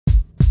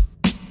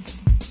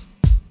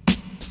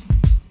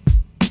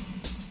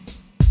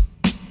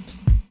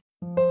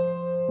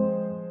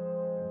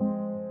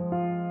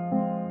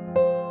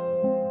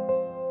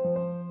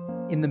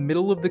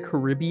middle of the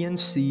Caribbean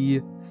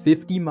Sea,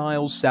 50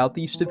 miles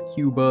southeast of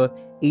Cuba,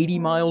 80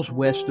 miles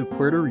west of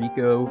Puerto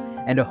Rico,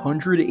 and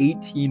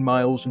 118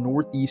 miles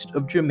northeast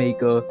of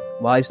Jamaica,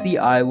 lies the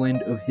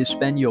island of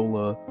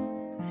Hispaniola.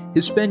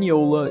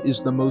 Hispaniola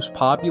is the most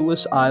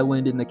populous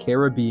island in the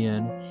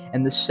Caribbean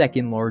and the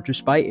second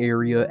largest by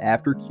area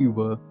after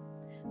Cuba.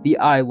 The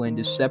island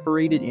is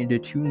separated into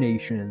two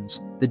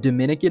nations, the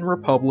Dominican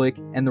Republic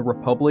and the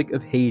Republic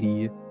of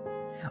Haiti.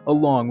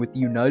 Along with the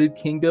United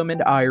Kingdom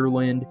and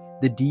Ireland,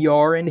 the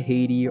DR and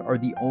Haiti are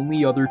the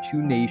only other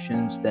two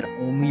nations that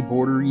only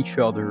border each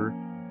other.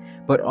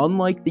 But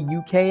unlike the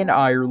UK and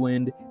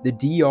Ireland, the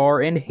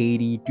DR and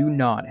Haiti do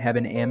not have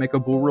an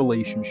amicable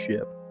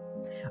relationship.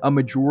 A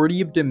majority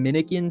of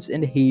Dominicans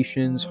and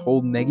Haitians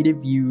hold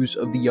negative views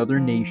of the other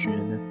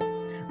nation.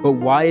 But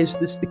why is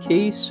this the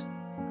case?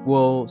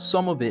 Well,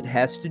 some of it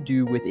has to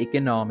do with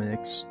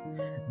economics.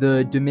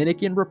 The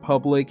Dominican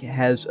Republic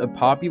has a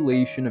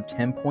population of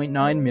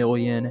 10.9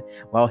 million,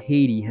 while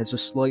Haiti has a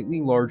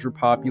slightly larger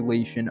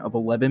population of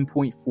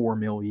 11.4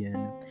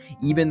 million,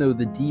 even though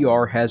the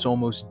DR has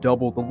almost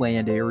double the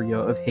land area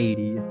of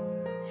Haiti.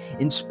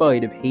 In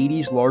spite of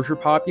Haiti's larger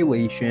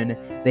population,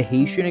 the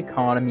Haitian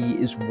economy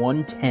is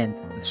 1/10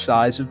 the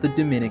size of the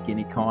Dominican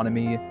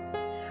economy.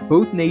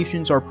 Both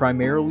nations are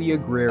primarily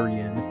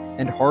agrarian,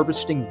 and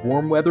harvesting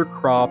warm weather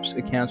crops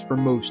accounts for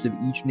most of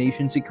each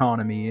nation's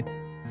economy.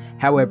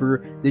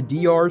 However, the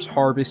DR's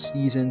harvest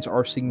seasons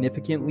are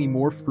significantly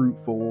more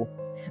fruitful.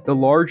 The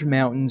large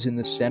mountains in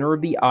the center of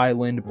the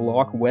island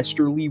block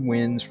westerly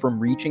winds from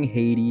reaching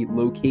Haiti,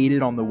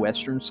 located on the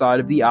western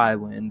side of the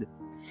island.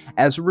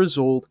 As a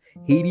result,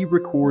 Haiti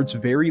records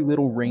very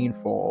little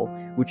rainfall,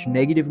 which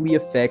negatively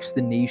affects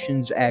the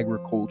nation's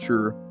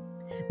agriculture.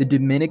 The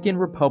Dominican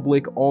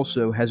Republic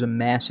also has a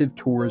massive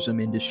tourism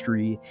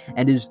industry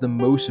and is the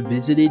most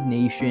visited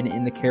nation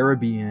in the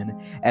Caribbean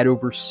at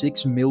over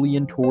 6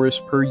 million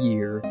tourists per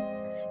year.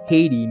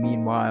 Haiti,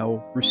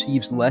 meanwhile,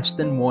 receives less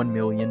than 1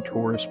 million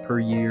tourists per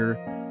year.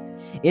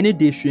 In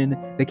addition,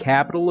 the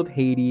capital of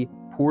Haiti,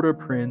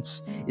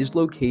 Port-au-Prince, is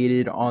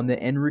located on the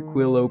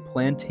Enriquillo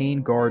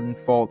Plantain Garden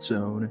Fault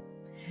Zone.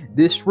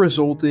 This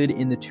resulted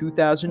in the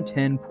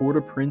 2010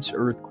 Port-au-Prince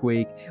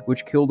earthquake,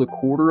 which killed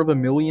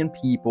 250,000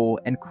 people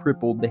and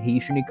crippled the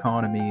Haitian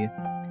economy.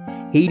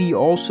 Haiti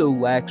also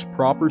lacks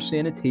proper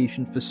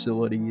sanitation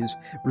facilities,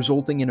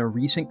 resulting in a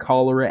recent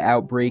cholera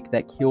outbreak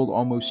that killed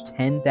almost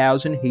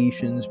 10,000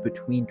 Haitians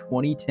between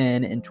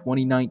 2010 and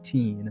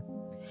 2019.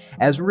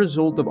 As a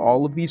result of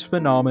all of these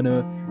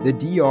phenomena, the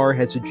DR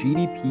has a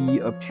GDP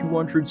of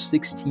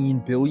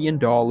 $216 billion,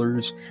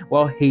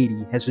 while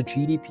Haiti has a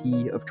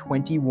GDP of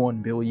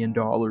 $21 billion.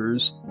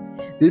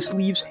 This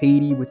leaves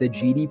Haiti with a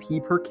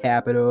GDP per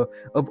capita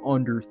of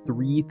under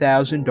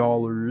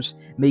 $3,000,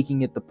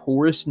 making it the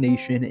poorest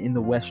nation in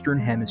the Western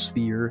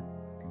Hemisphere.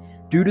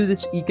 Due to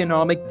this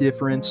economic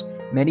difference,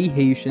 many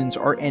Haitians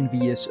are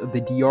envious of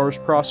the DR's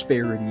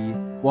prosperity,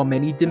 while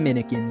many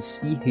Dominicans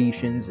see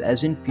Haitians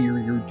as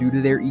inferior due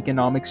to their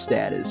economic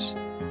status.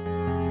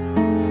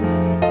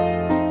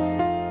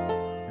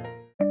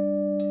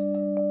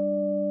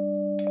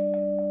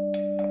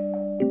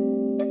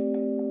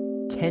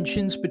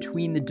 Tensions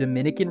between the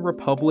Dominican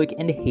Republic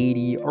and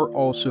Haiti are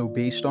also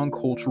based on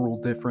cultural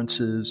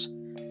differences.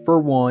 For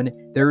one,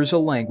 there is a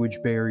language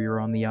barrier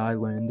on the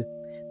island.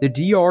 The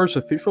DR's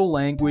official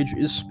language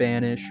is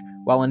Spanish,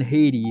 while in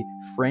Haiti,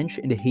 French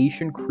and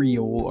Haitian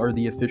Creole are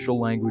the official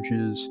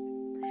languages.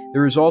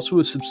 There is also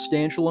a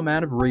substantial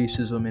amount of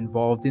racism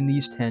involved in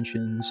these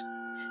tensions.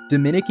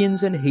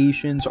 Dominicans and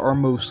Haitians are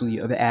mostly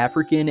of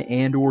African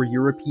and/or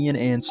European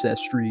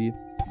ancestry.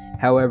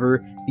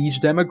 However, these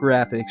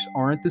demographics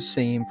aren't the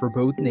same for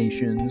both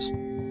nations.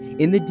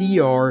 In the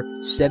DR,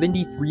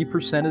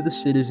 73% of the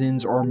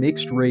citizens are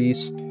mixed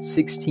race,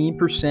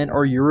 16%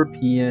 are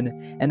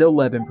European, and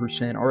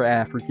 11% are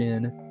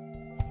African.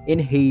 In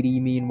Haiti,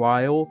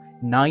 meanwhile,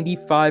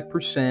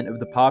 95% of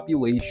the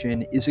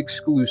population is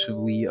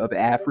exclusively of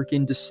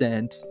African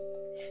descent.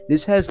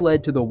 This has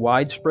led to the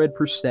widespread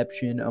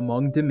perception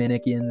among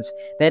Dominicans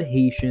that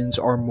Haitians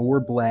are more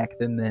black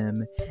than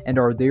them and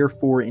are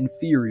therefore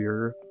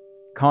inferior.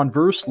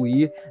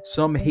 Conversely,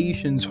 some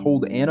Haitians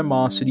hold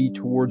animosity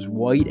towards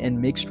white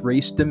and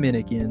mixed-race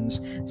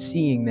Dominicans,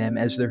 seeing them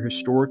as their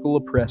historical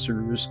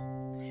oppressors.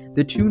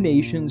 The two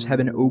nations have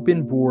an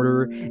open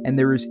border, and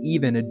there is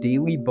even a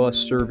daily bus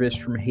service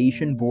from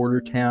Haitian border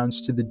towns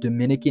to the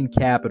Dominican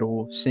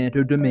capital,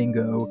 Santo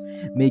Domingo,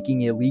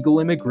 making illegal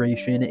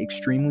immigration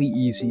extremely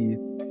easy.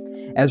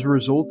 As a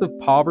result of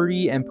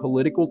poverty and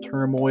political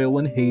turmoil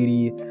in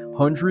Haiti,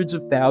 hundreds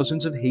of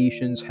thousands of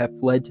Haitians have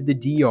fled to the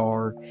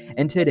DR,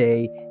 and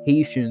today,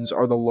 Haitians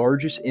are the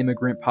largest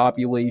immigrant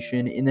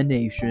population in the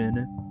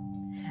nation.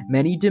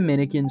 Many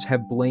Dominicans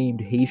have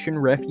blamed Haitian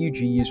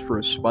refugees for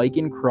a spike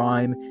in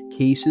crime,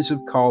 cases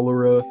of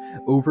cholera,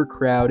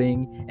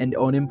 overcrowding, and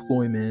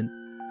unemployment.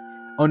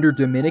 Under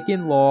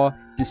Dominican law,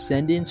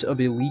 descendants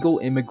of illegal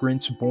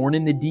immigrants born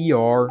in the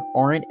DR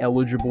aren't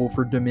eligible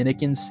for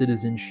Dominican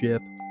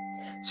citizenship.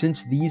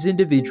 Since these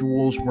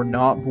individuals were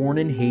not born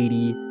in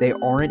Haiti, they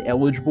aren't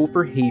eligible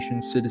for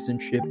Haitian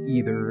citizenship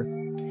either.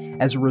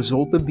 As a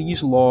result of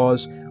these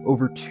laws,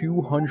 over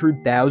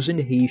 200,000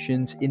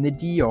 Haitians in the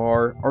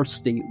DR are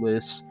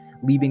stateless,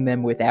 leaving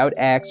them without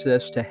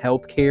access to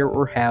healthcare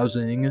or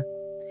housing.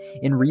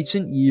 In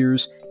recent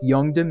years,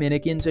 young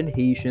Dominicans and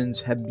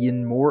Haitians have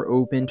been more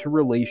open to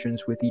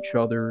relations with each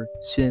other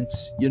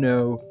since,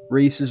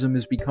 racism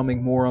is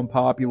becoming more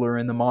unpopular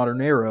in the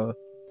modern era.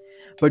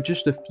 But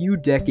just a few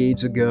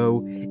decades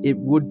ago, it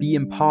would be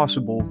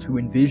impossible to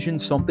envision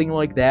something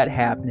like that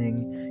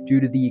happening due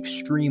to the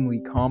extremely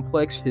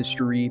complex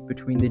history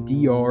between the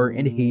DR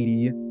and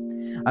Haiti.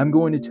 I'm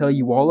going to tell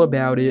you all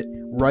about it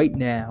right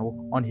now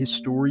on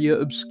Historia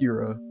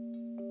Obscura.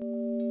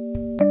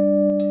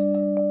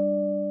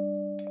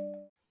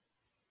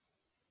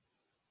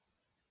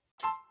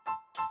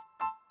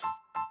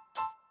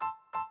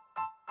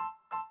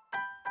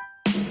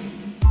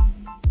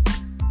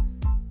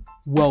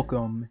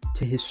 Welcome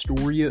to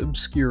Historia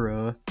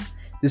Obscura.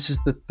 This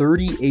is the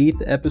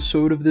 38th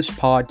episode of this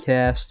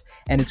podcast,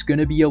 and it's going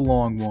to be a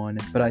long one,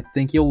 but I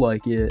think you'll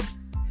like it.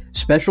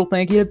 Special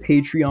thank you to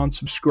Patreon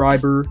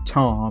subscriber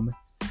Tom.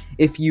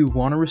 If you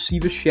want to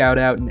receive a shout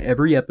out in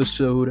every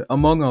episode,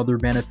 among other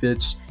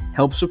benefits,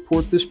 help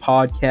support this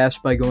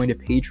podcast by going to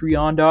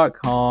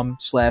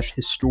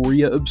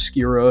patreon.com/Historia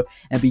Obscura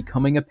and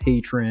becoming a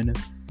patron.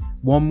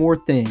 One more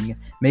thing,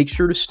 make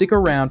sure to stick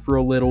around for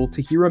a little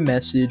to hear a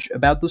message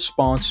about the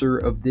sponsor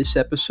of this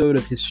episode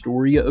of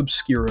Historia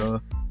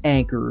Obscura,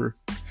 Anchor.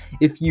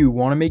 If you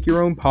want to make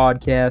your own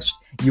podcast,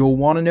 you'll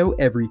want to know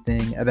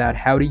everything about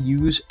how to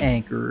use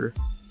Anchor.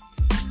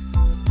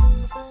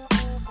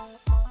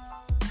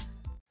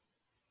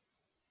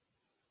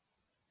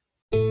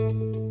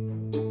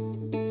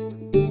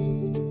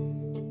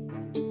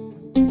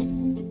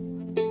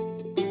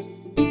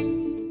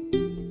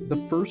 The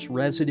first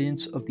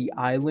residents of the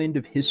island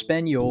of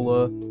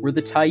Hispaniola were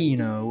the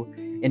Taino,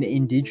 an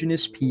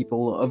indigenous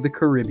people of the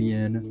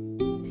Caribbean.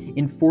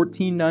 In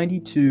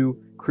 1492,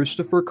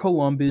 Christopher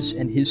Columbus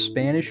and his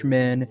Spanish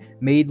men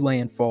made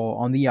landfall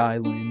on the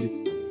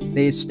island.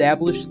 They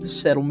established the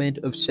settlement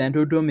of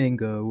Santo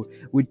Domingo,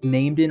 which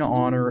named in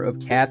honor of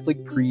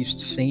Catholic priest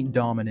Saint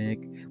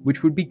Dominic,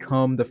 which would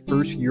become the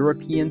first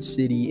European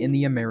city in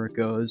the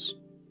Americas.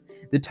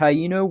 The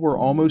Taino were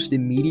almost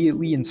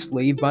immediately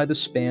enslaved by the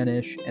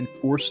Spanish and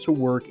forced to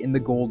work in the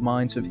gold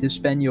mines of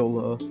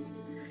Hispaniola.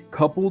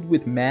 Coupled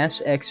with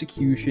mass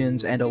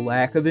executions and a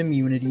lack of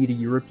immunity to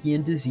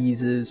European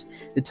diseases,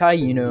 the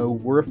Taino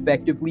were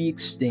effectively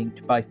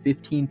extinct by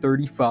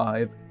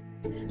 1535.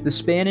 The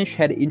Spanish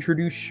had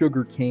introduced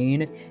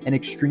sugarcane, an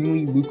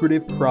extremely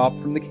lucrative crop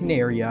from the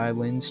Canary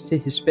Islands, to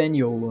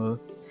Hispaniola,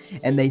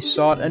 and they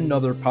sought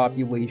another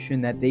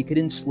population that they could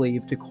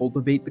enslave to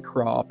cultivate the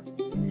crop.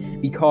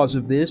 Because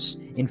of this,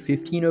 in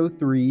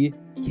 1503,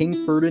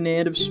 King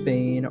Ferdinand of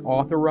Spain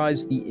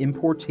authorized the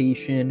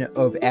importation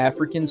of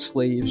African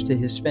slaves to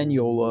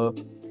Hispaniola.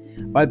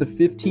 By the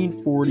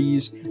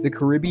 1540s, the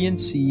Caribbean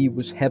Sea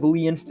was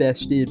heavily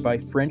infested by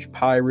French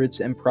pirates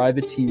and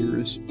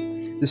privateers.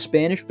 The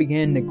Spanish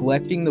began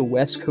neglecting the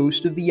west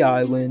coast of the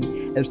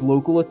island as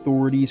local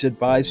authorities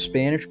advised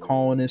Spanish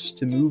colonists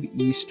to move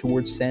east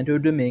towards Santo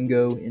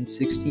Domingo in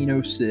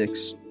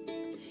 1606.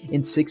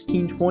 In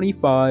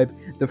 1625,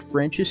 the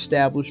French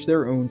established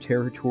their own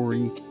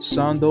territory,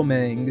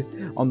 Saint-Domingue,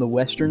 on the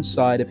western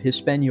side of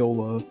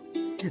Hispaniola.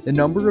 The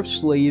number of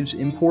slaves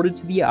imported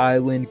to the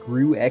island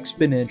grew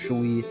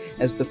exponentially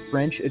as the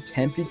French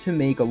attempted to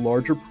make a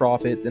larger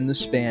profit than the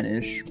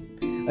Spanish.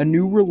 A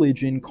new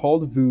religion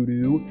called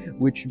Voodoo,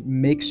 which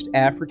mixed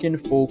African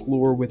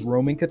folklore with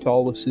Roman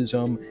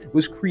Catholicism,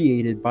 was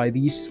created by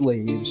these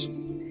slaves.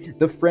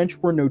 The French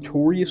were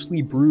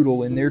notoriously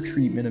brutal in their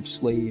treatment of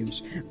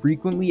slaves,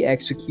 frequently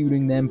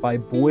executing them by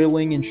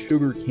boiling in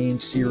sugarcane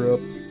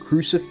syrup,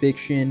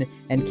 crucifixion,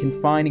 and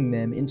confining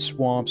them in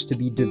swamps to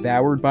be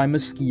devoured by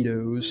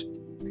mosquitoes.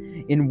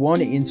 In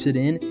one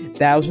incident,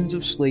 thousands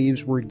of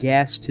slaves were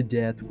gassed to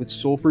death with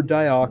sulfur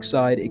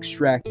dioxide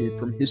extracted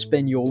from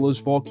Hispaniola's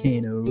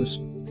volcanoes.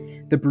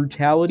 The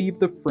brutality of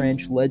the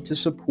French led to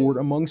support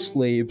among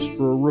slaves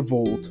for a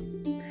revolt.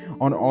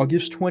 On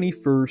August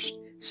 21st,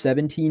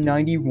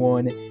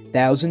 1791,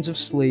 thousands of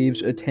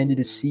slaves attended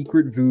a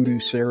secret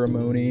voodoo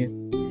ceremony.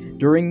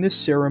 During this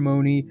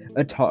ceremony,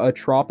 a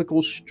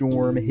tropical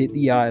storm hit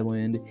the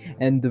island,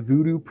 and the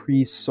voodoo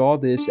priests saw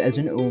this as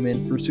an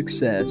omen for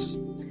success.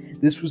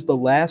 This was the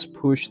last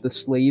push the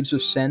slaves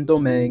of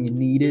Saint-Domingue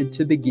needed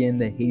to begin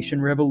the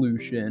Haitian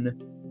Revolution.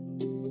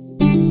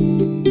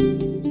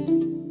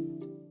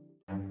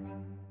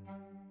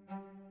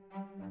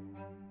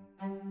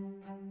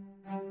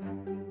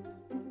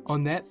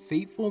 On that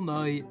fateful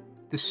night,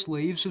 the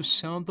slaves of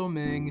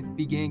Saint-Domingue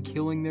began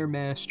killing their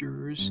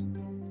masters.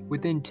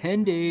 Within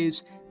 10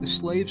 days, the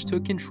slaves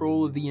took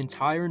control of the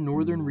entire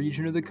northern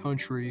region of the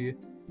country.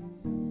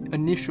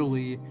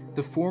 Initially,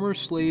 the former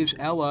slaves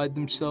allied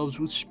themselves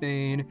with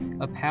Spain,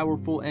 a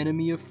powerful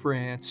enemy of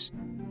France.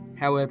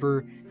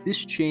 However,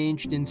 this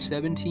changed in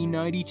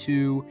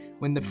 1792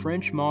 when the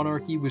French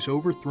monarchy was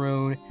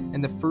overthrown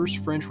and the First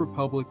French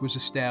Republic was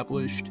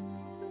established.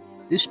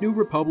 This new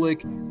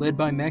republic, led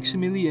by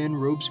Maximilien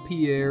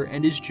Robespierre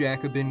and his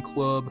Jacobin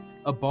Club,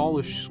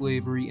 abolished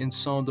slavery in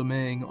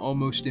Saint-Domingue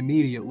almost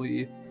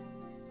immediately.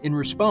 In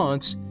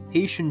response,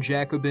 Haitian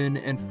Jacobin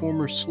and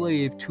former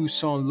slave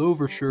Toussaint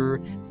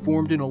Louverture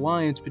formed an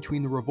alliance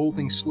between the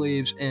revolting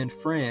slaves and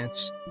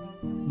France.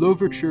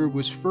 Louverture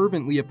was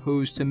fervently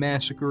opposed to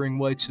massacring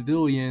white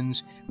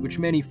civilians, which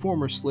many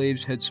former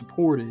slaves had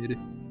supported.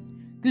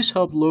 This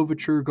helped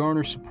Louverture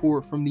garner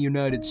support from the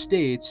United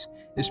States,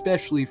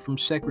 especially from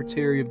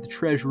Secretary of the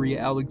Treasury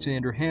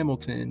Alexander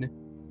Hamilton.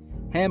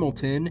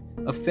 Hamilton,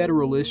 a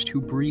Federalist who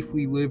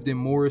briefly lived in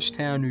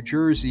Morristown, New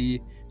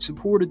Jersey,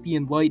 supported the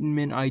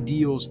Enlightenment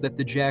ideals that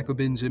the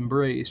Jacobins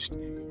embraced,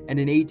 and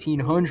in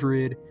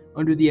 1800,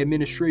 under the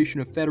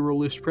administration of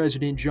Federalist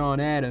President John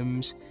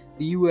Adams,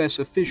 the U.S.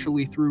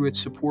 officially threw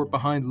its support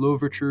behind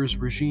Louverture's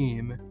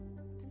regime.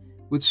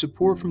 With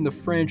support from the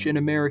French and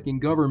American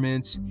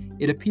governments,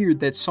 it appeared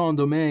that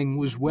Saint-Domingue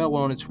was well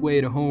on its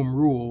way to home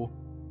rule.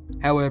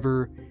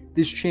 However,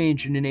 this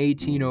changed in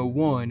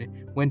 1801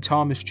 when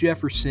Thomas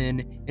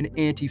Jefferson, an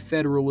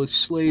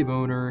anti-Federalist slave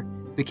owner,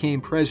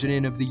 became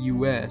president of the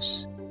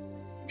U.S.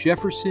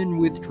 Jefferson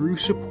withdrew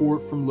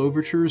support from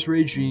Louverture's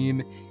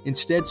regime,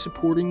 instead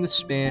supporting the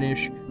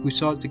Spanish, who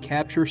sought to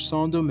capture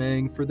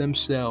Saint-Domingue for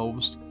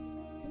themselves.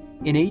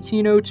 In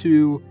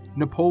 1802,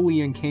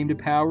 Napoleon came to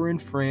power in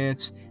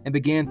France and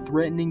began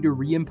threatening to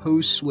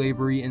reimpose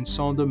slavery in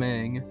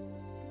Saint-Domingue.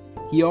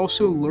 He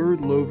also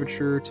lured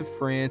Louverture to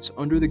France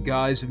under the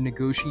guise of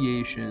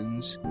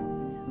negotiations.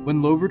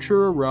 When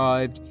Louverture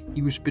arrived,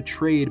 he was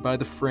betrayed by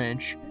the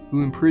French,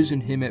 who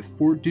imprisoned him at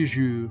Fort de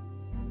Joux.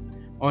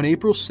 On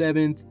April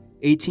 7,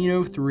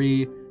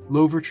 1803,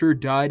 Louverture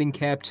died in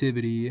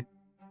captivity.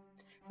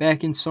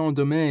 Back in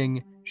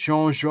Saint-Domingue,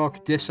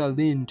 Jean-Jacques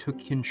Dessalines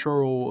took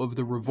control of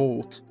the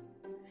revolt.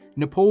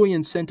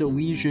 Napoleon sent a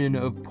legion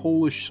of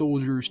Polish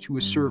soldiers to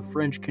assert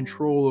French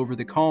control over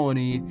the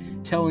colony,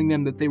 telling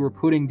them that they were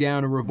putting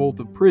down a revolt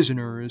of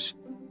prisoners.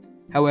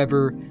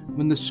 However,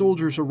 when the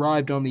soldiers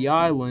arrived on the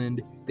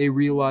island, they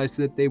realized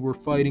that they were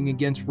fighting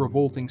against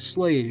revolting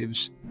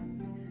slaves.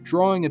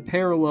 Drawing a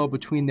parallel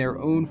between their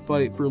own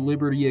fight for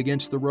liberty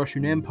against the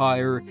Russian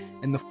Empire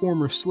and the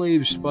former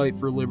slaves' fight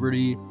for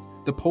liberty,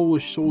 the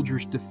Polish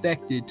soldiers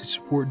defected to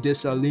support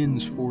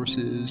Dessalines'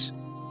 forces.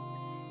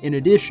 In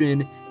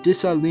addition,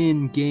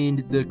 Dessalines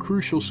gained the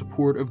crucial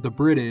support of the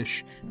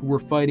British, who were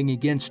fighting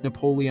against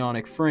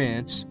Napoleonic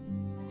France.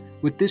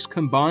 With this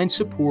combined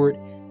support,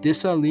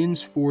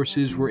 Dessalines'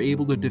 forces were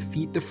able to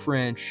defeat the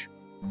French.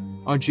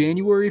 On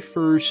January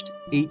 1,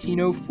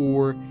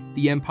 1804,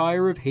 the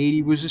Empire of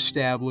Haiti was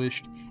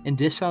established, and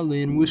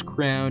Dessalines was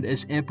crowned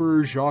as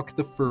Emperor Jacques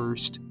I.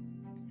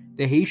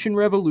 The Haitian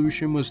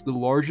Revolution was the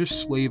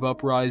largest slave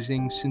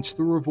uprising since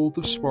the revolt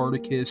of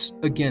Spartacus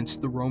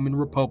against the Roman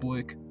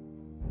Republic.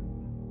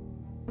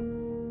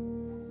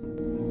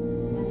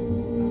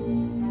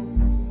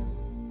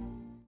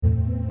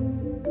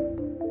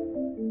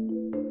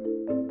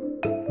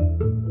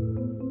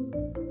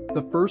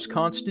 The first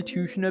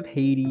constitution of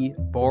Haiti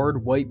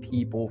barred white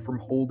people from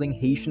holding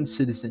Haitian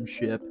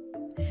citizenship.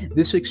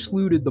 This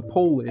excluded the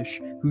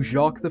Polish, who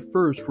Jacques I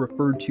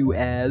referred to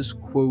as,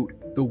 quote,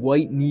 the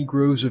white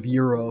Negroes of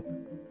Europe.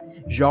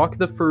 Jacques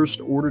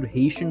I ordered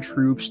Haitian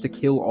troops to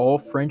kill all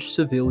French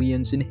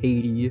civilians in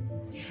Haiti.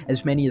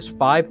 As many as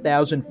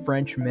 5,000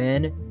 French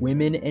men,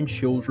 women, and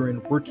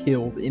children were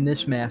killed in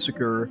this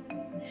massacre.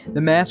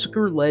 The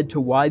massacre led to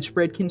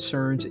widespread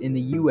concerns in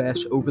the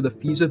U.S. over the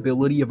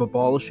feasibility of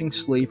abolishing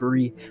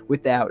slavery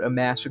without a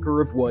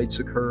massacre of whites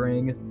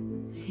occurring.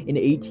 In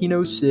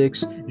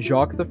 1806,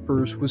 Jacques I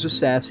was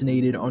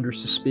assassinated under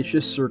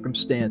suspicious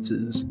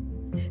circumstances.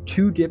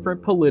 Two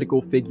different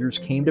political figures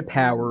came to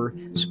power,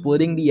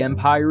 splitting the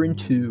empire in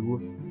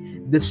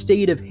two. The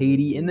state of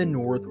Haiti in the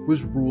north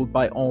was ruled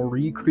by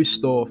Henri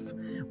Christophe,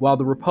 while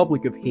the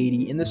Republic of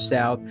Haiti in the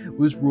south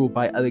was ruled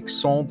by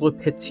Alexandre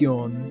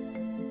Pétion.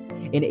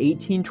 In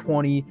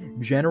 1820,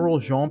 General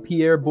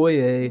Jean-Pierre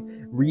Boyer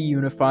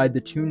reunified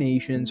the two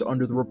nations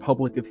under the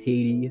Republic of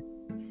Haiti.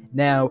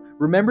 Now,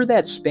 remember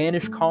that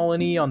Spanish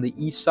colony on the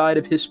east side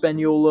of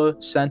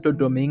Hispaniola, Santo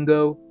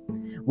Domingo?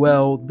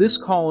 Well, this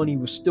colony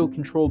was still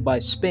controlled by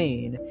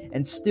Spain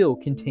and still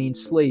contained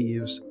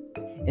slaves.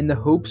 In the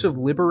hopes of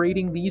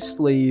liberating these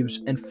slaves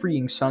and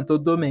freeing Santo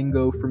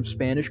Domingo from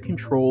Spanish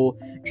control,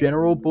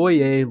 General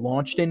Boyer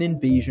launched an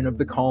invasion of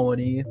the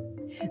colony.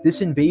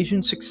 This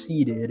invasion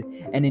succeeded,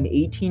 and in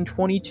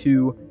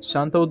 1822,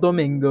 Santo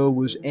Domingo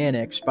was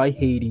annexed by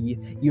Haiti,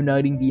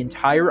 uniting the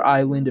entire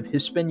island of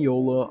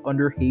Hispaniola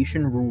under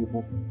Haitian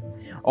rule.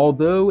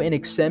 Although an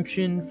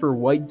exception for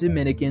white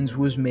Dominicans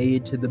was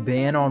made to the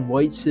ban on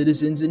white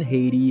citizens in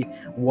Haiti,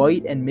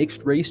 white and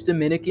mixed-race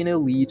Dominican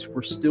elites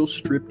were still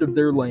stripped of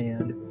their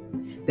land.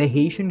 The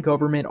Haitian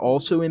government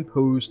also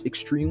imposed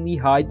extremely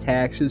high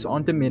taxes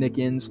on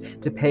Dominicans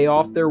to pay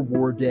off their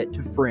war debt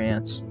to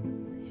France.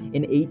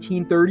 In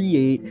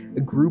 1838,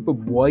 a group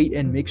of white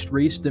and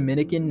mixed-race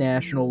Dominican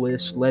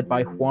nationalists led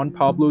by Juan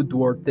Pablo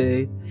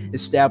Duarte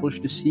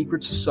established a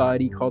secret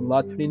society called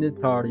La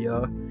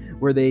Trinitaria,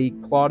 where they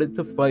plotted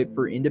to fight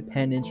for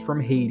independence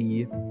from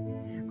Haiti.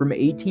 From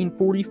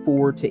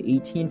 1844 to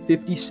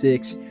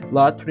 1856,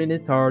 La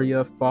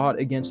Trinitaria fought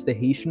against the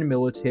Haitian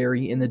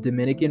military in the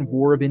Dominican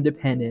War of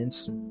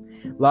Independence.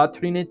 La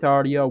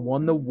Trinitaria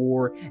won the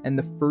war and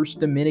the First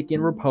Dominican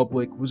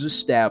Republic was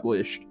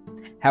established.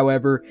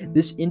 However,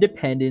 this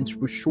independence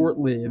was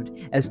short-lived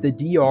as the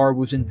DR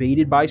was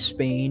invaded by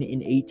Spain in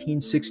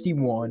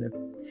 1861.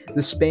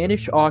 The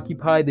Spanish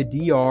occupied the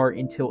DR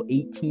until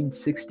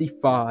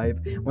 1865,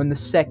 when the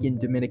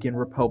Second Dominican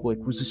Republic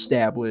was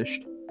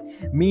established.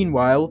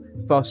 Meanwhile,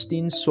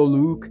 Faustin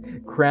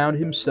Soulouque crowned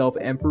himself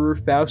Emperor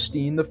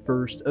Faustin I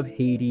of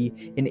Haiti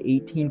in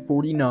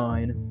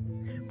 1849.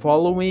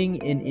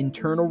 Following an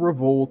internal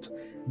revolt,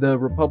 the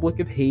Republic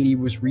of Haiti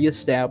was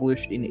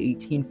re-established in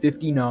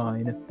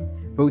 1859.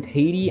 Both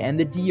Haiti and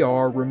the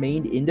DR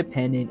remained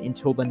independent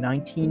until the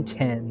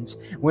 1910s,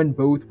 when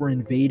both were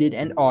invaded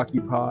and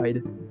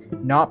occupied,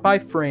 not by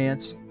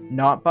France,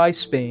 not by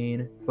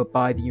Spain, but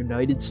by the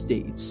United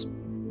States.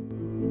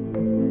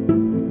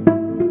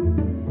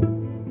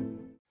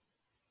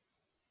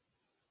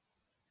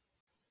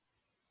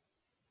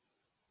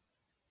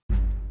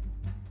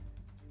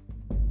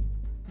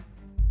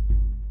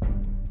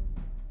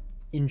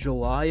 In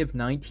July of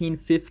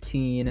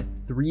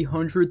 1915,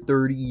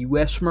 330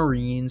 U.S.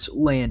 Marines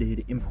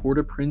landed in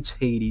Port-au-Prince,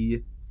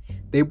 Haiti.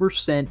 They were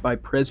sent by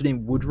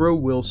President Woodrow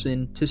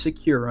Wilson to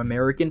secure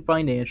American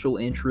financial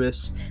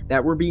interests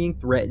that were being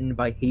threatened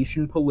by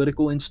Haitian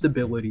political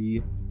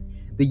instability.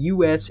 The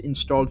U.S.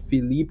 installed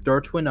Philippe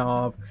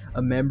Dartianov,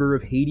 a member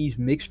of Haiti's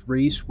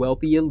mixed-race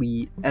wealthy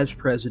elite, as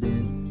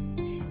president.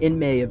 In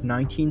May of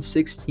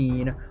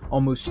 1916,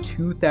 almost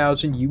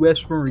 2,000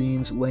 U.S.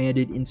 Marines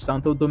landed in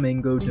Santo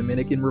Domingo,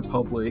 Dominican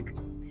Republic.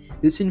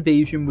 This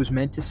invasion was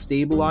meant to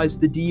stabilize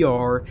the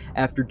DR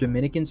after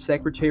Dominican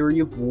Secretary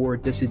of War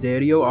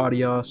Desiderio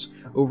Arias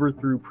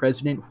overthrew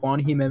President Juan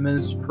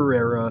Jimenez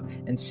Pereira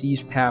and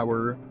seized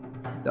power.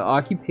 The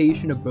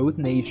occupation of both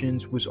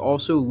nations was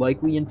also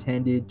likely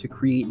intended to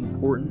create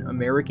important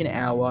American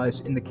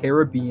allies in the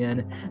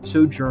Caribbean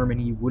so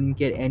Germany wouldn't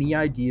get any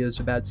ideas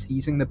about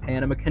seizing the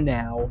Panama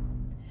Canal.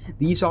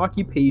 These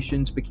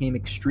occupations became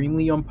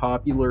extremely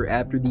unpopular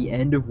after the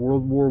end of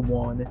World War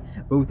I,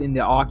 both in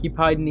the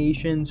occupied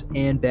nations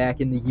and back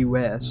in the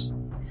U.S.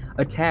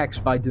 Attacks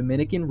by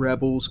Dominican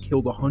rebels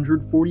killed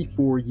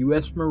 144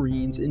 U.S.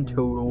 Marines in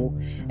total,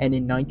 and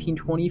in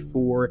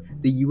 1924,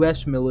 the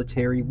U.S.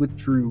 military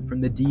withdrew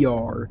from the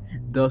DR,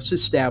 thus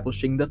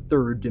establishing the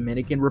Third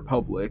Dominican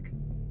Republic.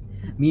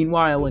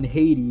 Meanwhile, in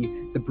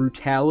Haiti, the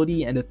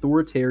brutality and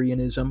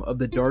authoritarianism of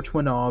the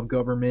Dartianov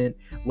government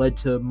led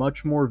to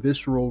much more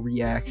visceral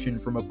reaction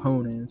from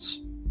opponents.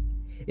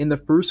 In the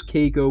First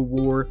Keiko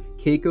War,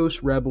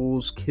 Keiko's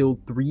rebels killed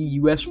 3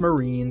 U.S.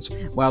 Marines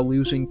while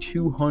losing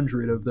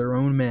 200 of their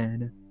own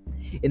men.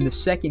 In the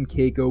Second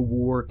Keiko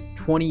War,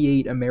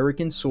 28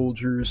 American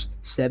soldiers,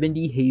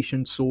 70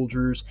 Haitian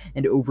soldiers,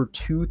 and over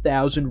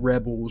 2,000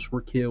 rebels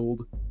were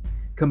killed.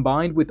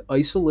 Combined with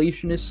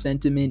isolationist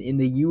sentiment in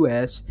the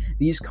U.S.,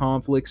 these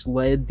conflicts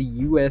led the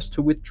U.S.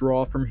 to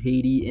withdraw from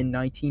Haiti in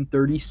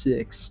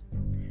 1936.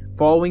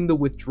 Following the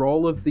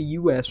withdrawal of the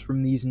U.S.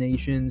 from these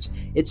nations,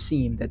 it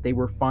seemed that they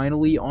were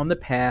finally on the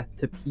path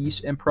to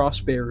peace and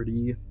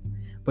prosperity.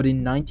 But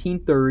in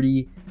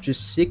 1930,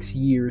 just 6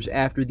 years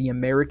after the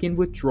American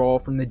withdrawal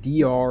from the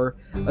DR,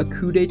 a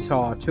coup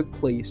d'etat took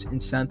place in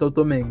Santo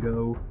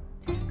Domingo.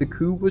 The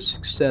coup was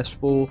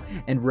successful,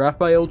 and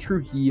Rafael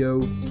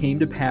Trujillo came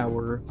to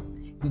power.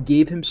 He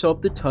gave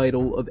himself the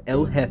title of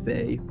El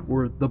Jefe,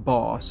 or the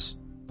Boss.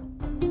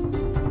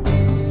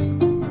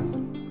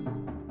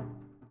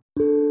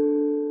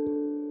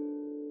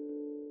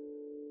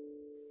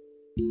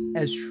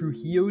 As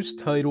Trujillo's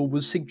title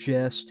would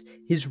suggest,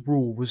 his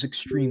rule was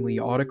extremely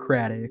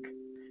autocratic.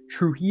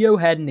 Trujillo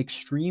had an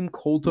extreme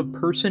cult of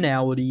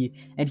personality,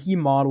 and he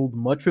modeled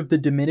much of the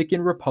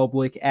Dominican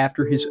Republic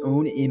after his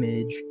own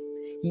image.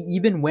 He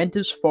even went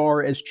as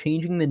far as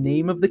changing the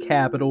name of the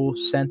capital,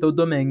 Santo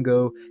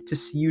Domingo, to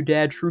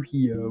Ciudad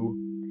Trujillo.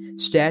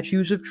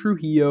 Statues of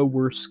Trujillo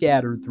were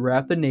scattered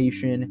throughout the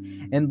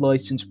nation, and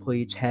license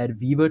plates had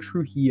Viva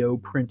Trujillo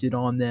printed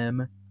on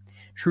them.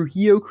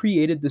 Trujillo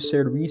created the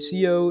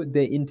Servicio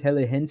de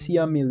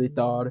Inteligencia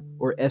Militar,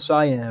 or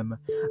SIM,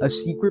 a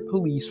secret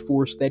police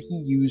force that he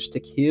used to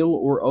kill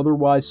or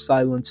otherwise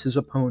silence his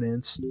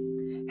opponents.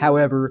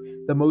 However,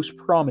 the most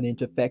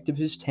prominent effect of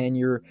his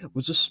tenure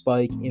was a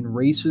spike in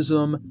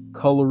racism,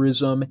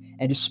 colorism,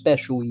 and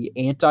especially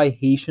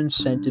anti-Haitian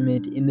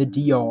sentiment in the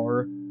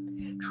DR.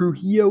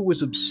 Trujillo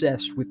was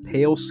obsessed with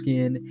pale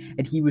skin,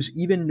 and he was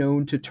even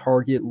known to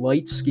target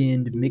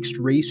light-skinned,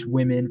 mixed-race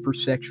women for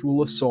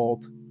sexual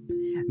assault.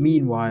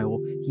 Meanwhile,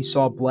 he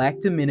saw black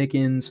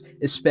Dominicans,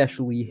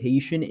 especially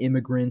Haitian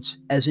immigrants,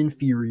 as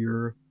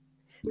inferior.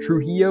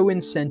 Trujillo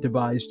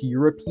incentivized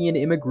European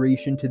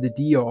immigration to the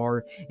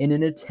DR in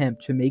an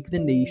attempt to make the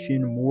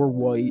nation more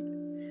white.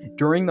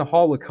 During the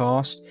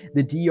Holocaust,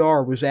 the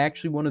DR was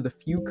actually one of the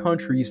few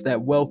countries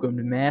that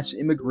welcomed mass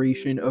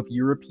immigration of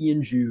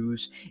European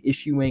Jews,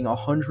 issuing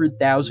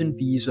 100,000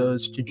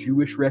 visas to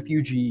Jewish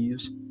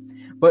refugees.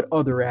 But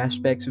other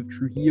aspects of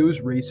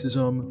Trujillo's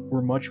racism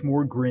were much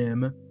more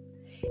grim.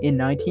 In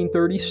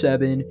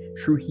 1937,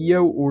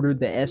 Trujillo ordered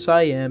the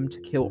SIM to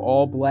kill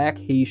all black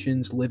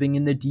Haitians living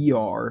in the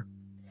DR.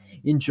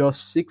 In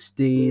just 6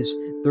 days,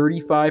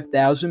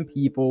 35,000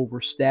 people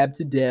were stabbed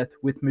to death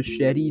with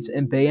machetes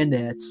and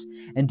bayonets,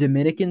 and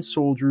Dominican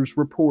soldiers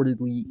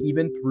reportedly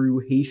even threw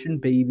Haitian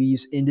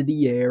babies into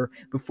the air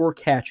before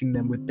catching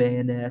them with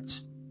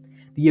bayonets.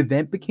 The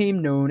event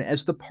became known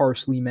as the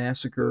Parsley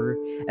Massacre,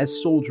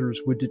 as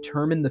soldiers would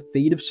determine the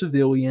fate of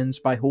civilians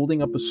by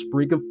holding up a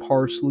sprig of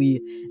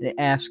parsley and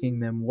asking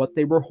them what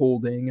they were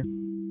holding.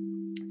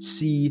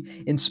 See,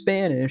 in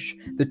Spanish,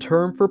 the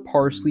term for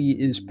parsley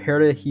is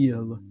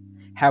perejil.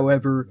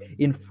 However,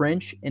 in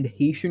French and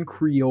Haitian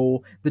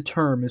Creole, the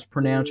term is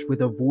pronounced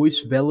with a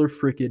voice velar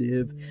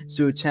fricative,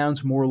 so it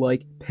sounds more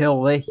like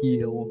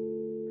perejil.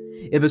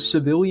 If a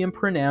civilian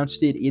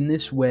pronounced it in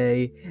this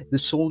way, the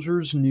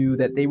soldiers knew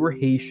that they were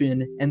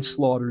Haitian and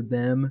slaughtered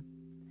them.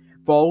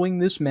 Following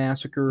this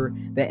massacre,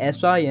 the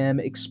SIM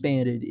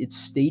expanded its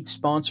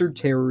state-sponsored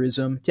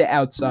terrorism to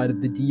outside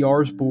of the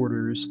DR's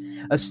borders,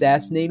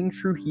 assassinating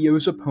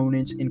Trujillo's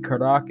opponents in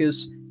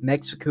Caracas,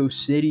 Mexico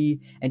City,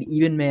 and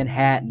even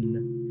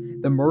Manhattan.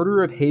 The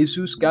murder of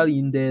Jesus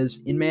Galindez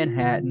in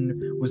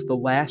Manhattan was the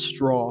last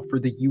straw for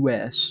the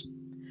U.S.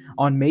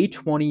 On May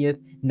 20th,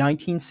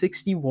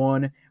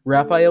 1961,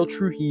 Rafael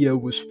Trujillo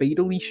was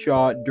fatally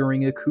shot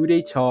during a coup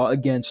d'etat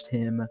against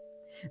him.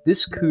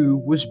 This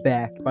coup was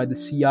backed by the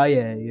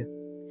CIA.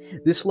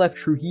 This left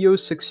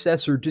Trujillo's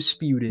successor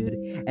disputed,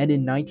 and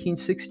in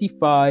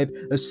 1965,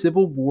 a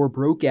civil war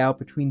broke out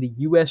between the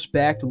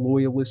US-backed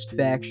Loyalist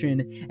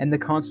faction and the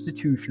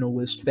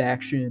Constitutionalist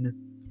faction.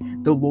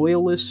 The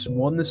Loyalists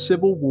won the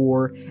Civil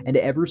War, and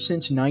ever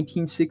since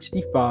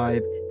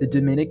 1965, the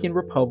Dominican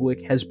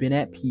Republic has been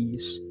at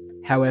peace.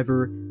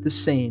 However, the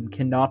same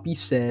cannot be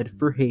said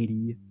for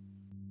Haiti.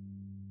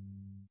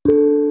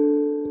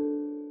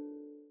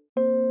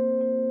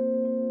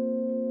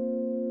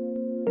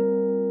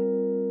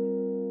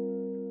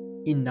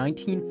 In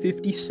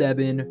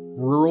 1957,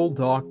 rural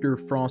doctor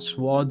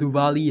François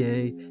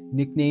Duvalier,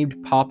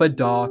 nicknamed Papa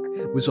Doc,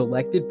 was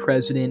elected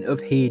president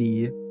of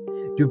Haiti.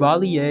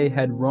 Duvalier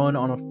had run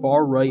on a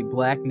far-right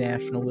black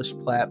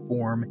nationalist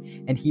platform,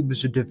 and he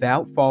was a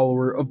devout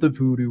follower of the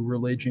Voodoo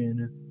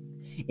religion.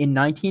 In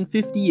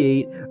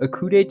 1958, a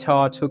coup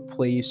d'etat took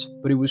place,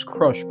 but it was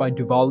crushed by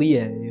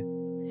Duvalier.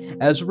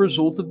 As a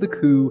result of the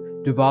coup,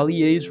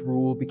 Duvalier's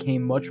rule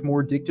became much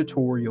more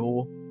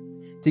dictatorial.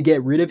 To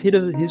get rid of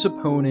his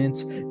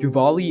opponents,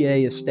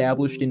 Duvalier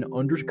established an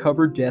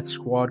undercover death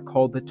squad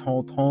called the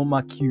Tonton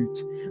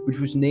Macoute, which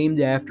was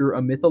named after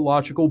a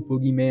mythological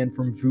boogeyman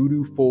from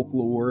Voodoo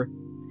folklore.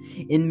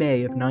 In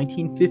May of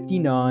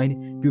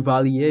 1959,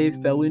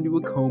 Duvalier fell into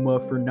a coma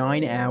for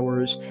 9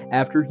 hours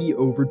after he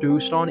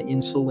overdosed on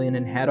insulin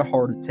and had a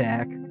heart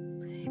attack.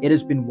 It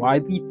has been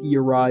widely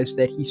theorized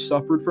that he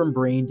suffered from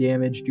brain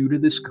damage due to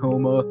this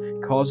coma,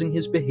 causing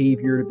his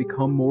behavior to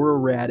become more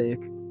erratic.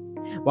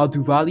 While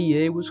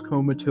Duvalier was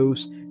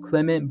comatose,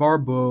 Clement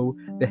Barbeau,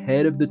 the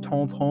head of the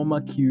Tonton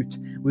Macoute,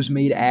 was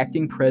made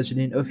acting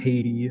president of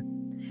Haiti.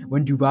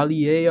 When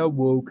Duvalier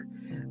awoke,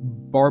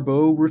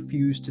 Barbeau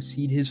refused to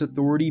cede his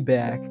authority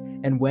back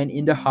and went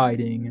into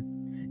hiding.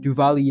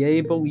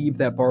 Duvalier believed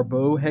that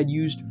Barbeau had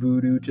used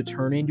voodoo to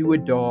turn into a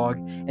dog,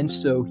 and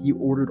so he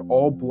ordered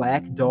all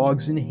black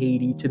dogs in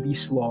Haiti to be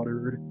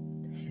slaughtered.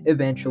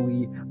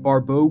 Eventually,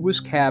 Barbeau was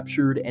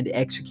captured and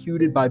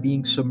executed by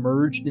being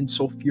submerged in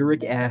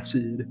sulfuric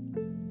acid.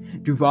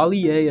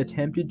 Duvalier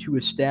attempted to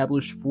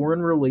establish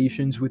foreign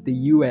relations with the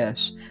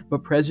U.S.,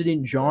 but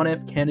President John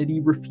F.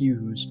 Kennedy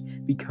refused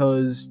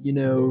because,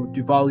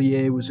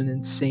 Duvalier was an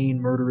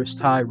insane, murderous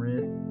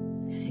tyrant.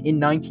 In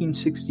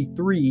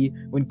 1963,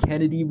 when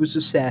Kennedy was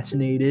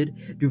assassinated,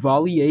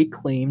 Duvalier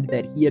claimed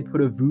that he had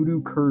put a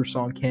voodoo curse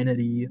on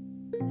Kennedy.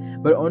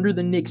 But under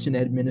the Nixon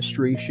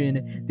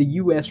administration, the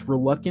U.S.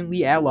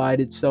 reluctantly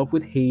allied itself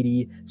with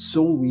Haiti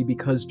solely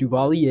because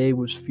Duvalier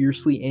was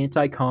fiercely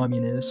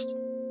anti-communist.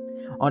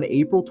 On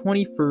April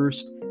 21,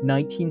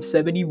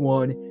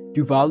 1971,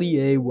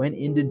 Duvalier went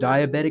into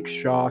diabetic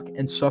shock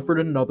and suffered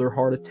another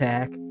heart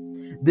attack.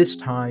 This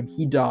time,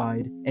 he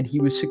died, and he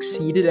was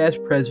succeeded as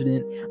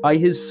president by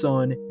his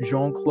son,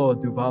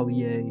 Jean-Claude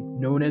Duvalier,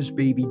 known as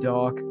Baby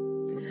Doc.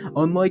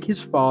 Unlike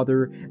his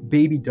father,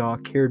 Baby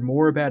Doc cared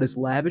more about his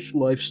lavish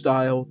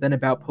lifestyle than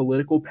about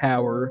political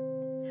power.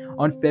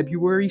 On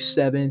February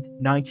 7,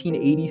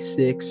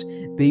 1986,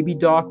 Baby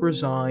Doc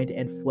resigned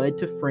and fled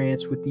to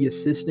France with the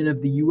assistance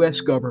of the U.S.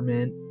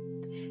 government.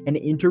 An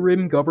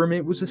interim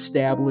government was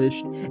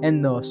established,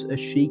 and thus a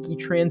shaky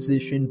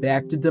transition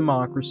back to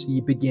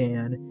democracy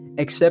began,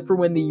 except for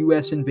when the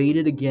U.S.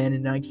 invaded again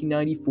in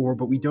 1994,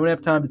 but we don't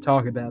have time to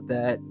talk about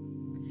that.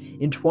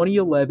 In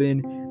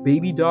 2011,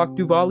 Baby Doc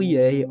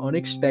Duvalier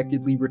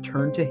unexpectedly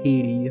returned to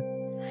Haiti.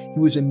 He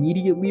was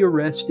immediately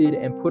arrested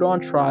and put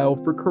on trial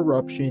for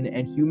corruption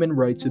and human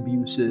rights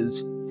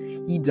abuses.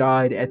 He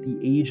died at the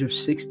age of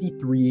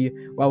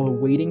 63 while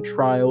awaiting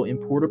trial in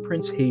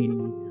Port-au-Prince,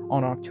 Haiti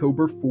on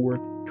October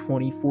 4th,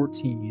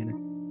 2014.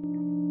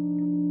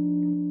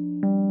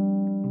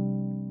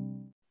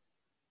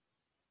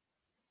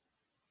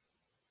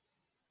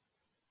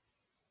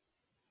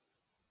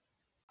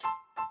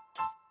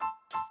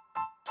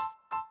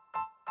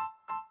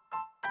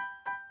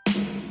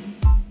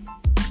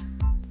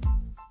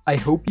 I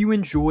hope you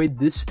enjoyed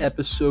this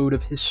episode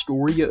of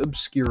Historia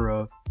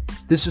Obscura.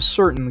 This is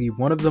certainly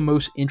one of the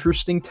most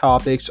interesting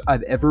topics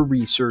I've ever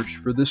researched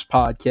for this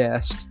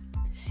podcast.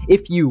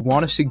 If you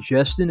want to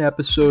suggest an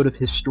episode of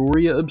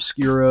Historia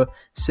Obscura,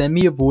 send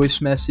me a voice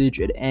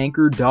message at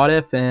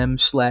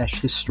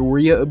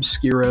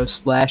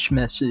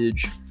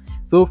anchor.fm/historiaobscura/message.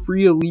 Feel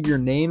free to leave your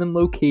name and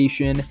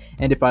location,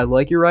 and if I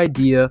like your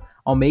idea,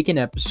 I'll make an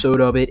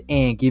episode of it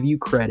and give you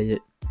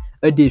credit.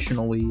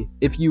 Additionally,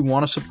 if you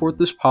want to support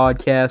this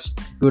podcast,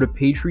 go to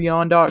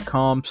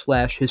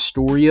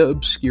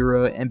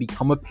patreon.com/historiaobscura and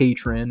become a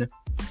patron.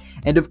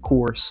 And of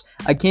course,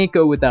 I can't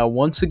go without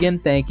once again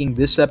thanking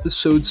this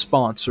episode's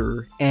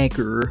sponsor,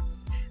 Anchor.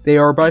 They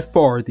are by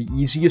far the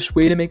easiest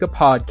way to make a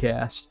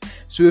podcast,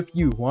 so if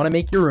you want to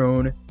make your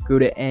own, go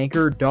to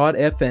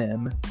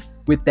anchor.fm.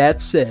 With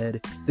that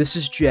said, this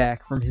is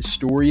Jack from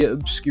Historia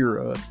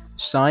Obscura,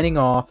 signing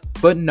off,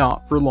 but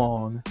not for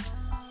long.